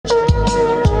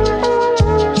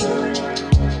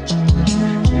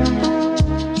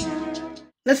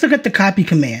Let's look at the copy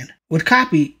command. With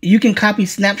copy, you can copy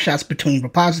snapshots between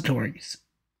repositories.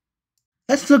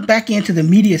 Let's look back into the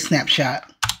media snapshot,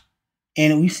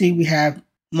 and we see we have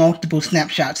multiple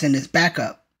snapshots in this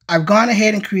backup. I've gone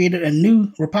ahead and created a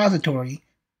new repository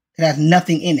that has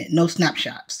nothing in it, no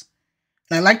snapshots.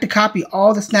 And I like to copy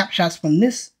all the snapshots from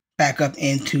this backup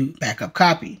into backup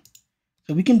copy.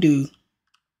 So we can do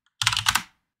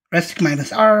Restic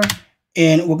 -R,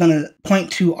 and we're going to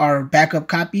point to our backup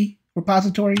copy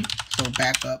repository. So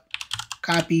backup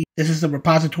copy. This is the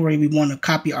repository we want to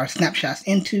copy our snapshots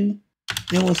into.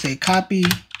 Then we'll say copy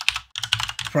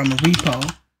from a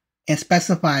repo and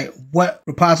specify what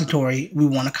repository we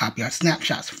want to copy our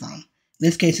snapshots from. In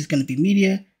this case, it's going to be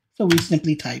media. So we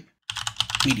simply type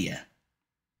media.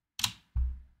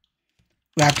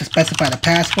 We have to specify the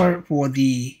password for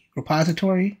the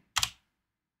repository.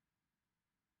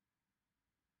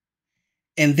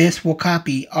 And this will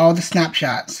copy all the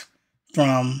snapshots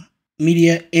from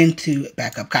media into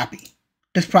backup copy.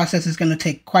 This process is going to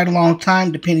take quite a long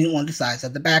time depending on the size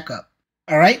of the backup.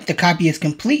 Alright, the copy is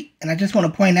complete, and I just want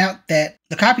to point out that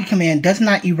the copy command does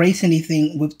not erase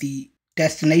anything with the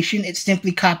destination. It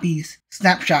simply copies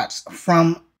snapshots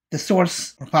from the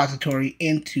source repository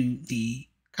into the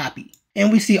copy. And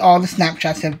we see all the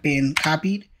snapshots have been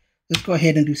copied. Let's go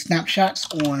ahead and do snapshots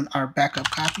on our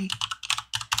backup copy.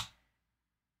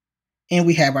 And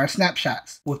we have our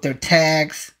snapshots with their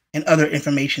tags and other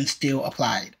information still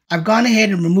applied. I've gone ahead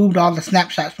and removed all the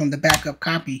snapshots from the backup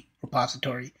copy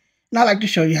repository. And I'd like to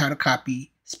show you how to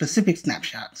copy specific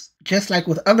snapshots. Just like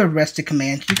with other Restic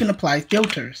commands, you can apply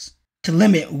filters to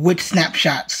limit which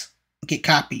snapshots get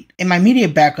copied. In my media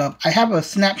backup, I have a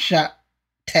snapshot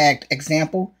tagged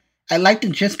example. I like to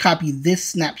just copy this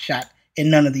snapshot and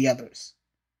none of the others.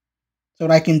 So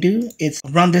what I can do is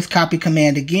run this copy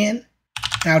command again.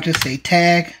 And I'll just say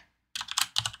tag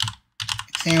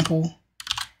example,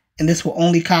 and this will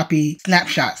only copy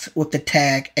snapshots with the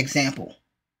tag example.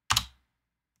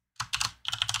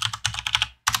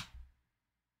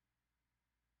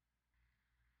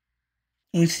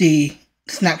 We see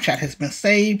snapshot has been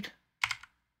saved.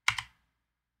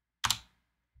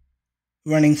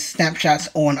 Running snapshots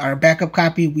on our backup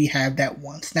copy, we have that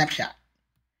one snapshot.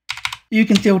 You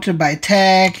can filter by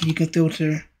tag, you can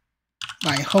filter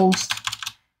by host,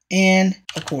 and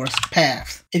of course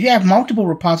paths. If you have multiple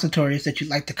repositories that you'd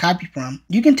like to copy from,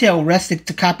 you can tell Restic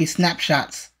to copy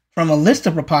snapshots from a list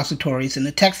of repositories in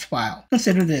a text file.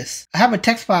 Consider this. I have a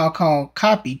text file called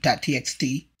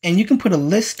copy.txt, and you can put a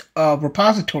list of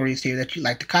repositories here that you'd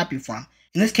like to copy from.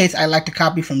 In this case, I like to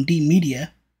copy from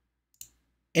D-Media.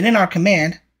 And in our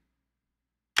command,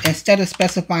 instead of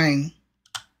specifying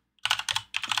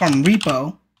from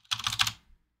repo,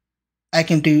 I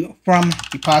can do from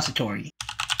repository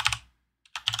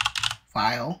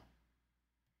file,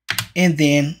 and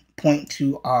then point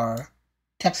to our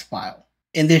text file.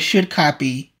 And this should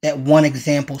copy that one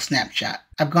example snapshot.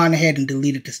 I've gone ahead and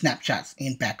deleted the snapshots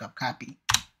in backup copy.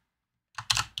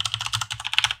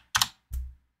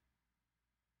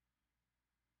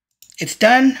 It's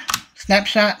done.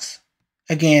 Snapshots,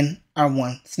 again, are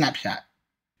one snapshot.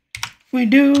 If we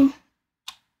do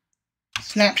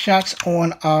snapshots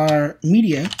on our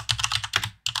media,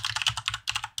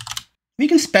 we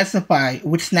can specify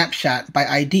which snapshot by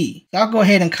ID. So I'll go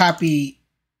ahead and copy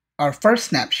our first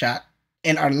snapshot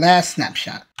and our last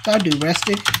snapshot. So I'll do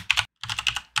Restic,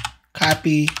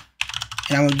 copy,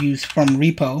 and I will use from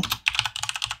repo,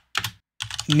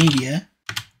 media,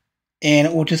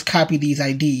 and we'll just copy these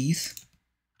IDs.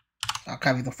 I'll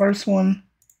copy the first one,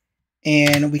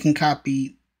 and we can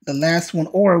copy the last one,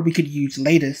 or we could use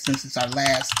latest since it's our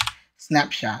last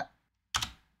snapshot.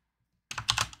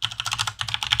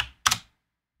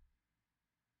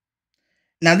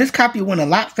 Now this copy went a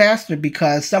lot faster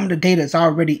because some of the data is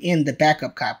already in the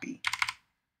backup copy.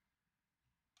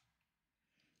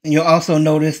 And you'll also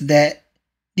notice that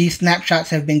these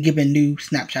snapshots have been given new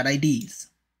snapshot IDs.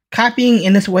 Copying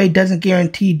in this way doesn't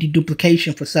guarantee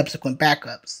deduplication for subsequent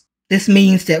backups. This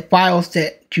means that files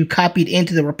that you copied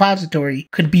into the repository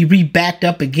could be re-backed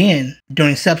up again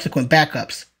during subsequent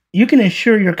backups. You can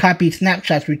ensure your copied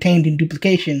snapshots retained in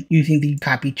duplication using the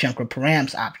copy chunk or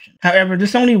params option. However,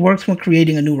 this only works when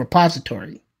creating a new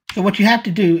repository. So what you have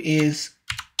to do is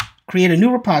create a new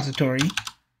repository,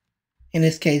 in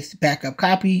this case backup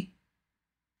copy,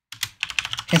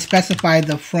 and specify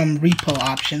the from repo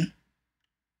option.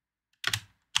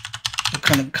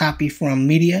 We're going to copy from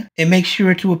media, and make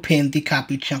sure to append the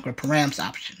copy chunk or params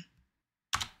option.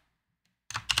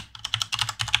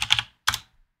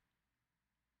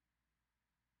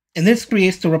 And this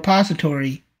creates the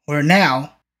repository where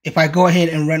now, if I go ahead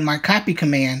and run my copy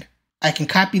command, I can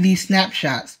copy these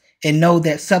snapshots and know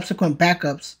that subsequent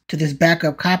backups to this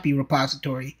backup copy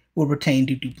repository will retain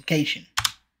de-duplication.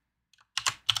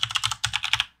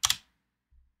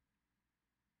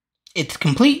 It's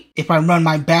complete. If I run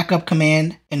my backup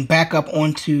command and back up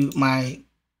onto my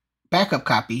backup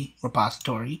copy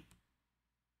repository,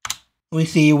 we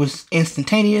see it was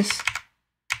instantaneous.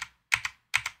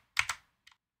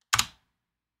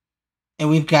 And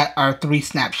we've got our 3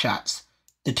 snapshots,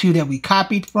 the 2 that we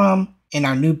copied from and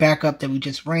our new backup that we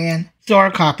just ran. So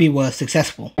our copy was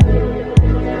successful.